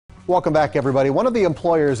Welcome back, everybody. One of the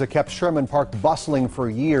employers that kept Sherman Park bustling for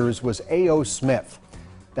years was A.O. Smith.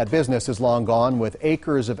 That business is long gone, with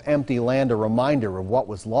acres of empty land a reminder of what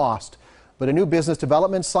was lost. But a new business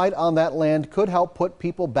development site on that land could help put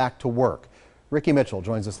people back to work. Ricky Mitchell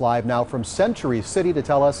joins us live now from Century City to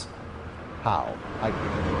tell us how.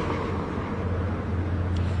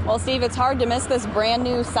 Well, Steve, it's hard to miss this brand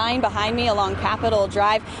new sign behind me along Capitol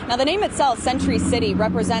Drive. Now, the name itself, Century City,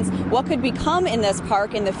 represents what could become in this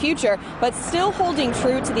park in the future, but still holding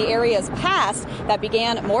true to the area's past that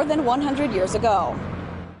began more than 100 years ago.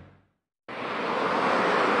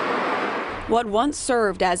 What once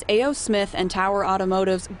served as A.O. Smith and Tower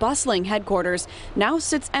Automotive's bustling headquarters now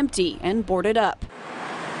sits empty and boarded up.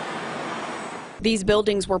 These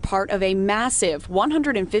buildings were part of a massive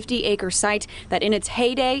 150-acre site that in its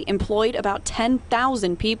heyday employed about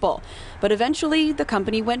 10,000 people. But eventually the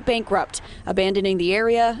company went bankrupt, abandoning the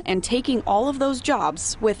area and taking all of those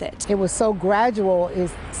jobs with it. It was so gradual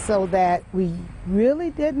so that we really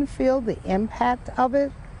didn't feel the impact of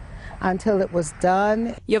it until it was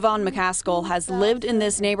done. Yvonne McCaskill has lived in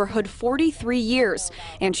this neighborhood 43 years,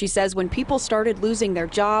 and she says when people started losing their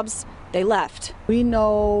jobs, they left. We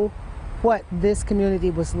know what this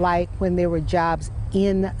community was like when there were jobs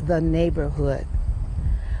in the neighborhood.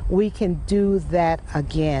 We can do that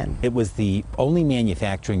again. It was the only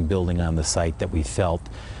manufacturing building on the site that we felt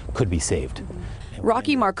could be saved.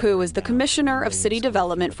 Rocky Marcoux is the commissioner of city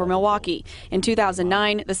development for Milwaukee. In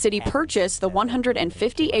 2009, the city purchased the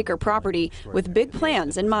 150-acre property with big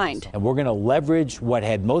plans in mind. And we're going to leverage what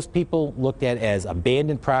had most people looked at as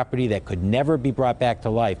abandoned property that could never be brought back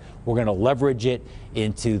to life. We're going to leverage it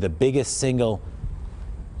into the biggest single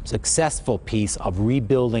successful piece of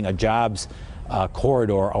rebuilding a jobs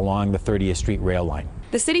corridor along the 30th Street rail line.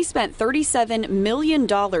 The city spent $37 million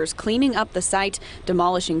cleaning up the site,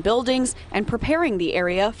 demolishing buildings, and preparing the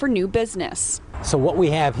area for new business. So what we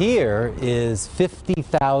have here is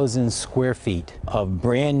 50,000 square feet of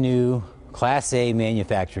brand new Class A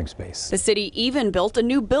manufacturing space. The city even built a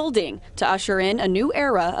new building to usher in a new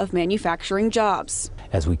era of manufacturing jobs.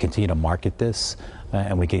 As we continue to market this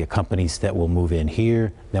and we get companies that will move in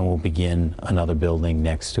here, then we'll begin another building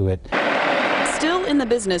next to it. Still in the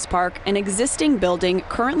business park, an existing building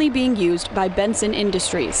currently being used by Benson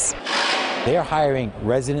Industries. They're hiring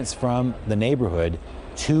residents from the neighborhood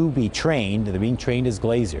to be trained. They're being trained as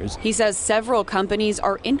glaziers. He says several companies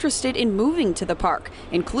are interested in moving to the park,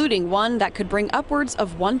 including one that could bring upwards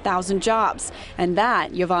of 1,000 jobs. And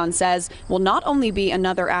that, Yvonne says, will not only be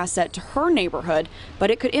another asset to her neighborhood,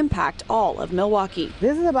 but it could impact all of Milwaukee.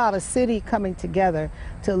 This is about a city coming together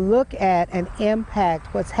to look at and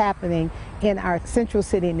impact what's happening in our Central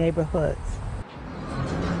City neighborhoods.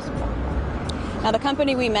 Now, the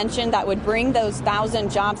company we mentioned that would bring those 1,000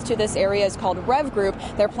 jobs to this area is called Rev Group.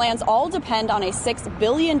 Their plans all depend on a $6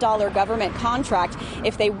 billion government contract.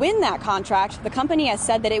 If they win that contract, the company has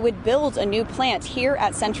said that it would build a new plant here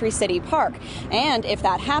at Century City Park. And if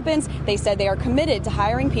that happens, they said they are committed to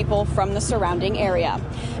hiring people from the surrounding area.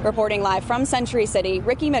 Reporting live from Century City,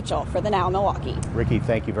 Ricky Mitchell for the Now Milwaukee. Ricky,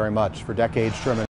 thank you very much. For decades, Sherman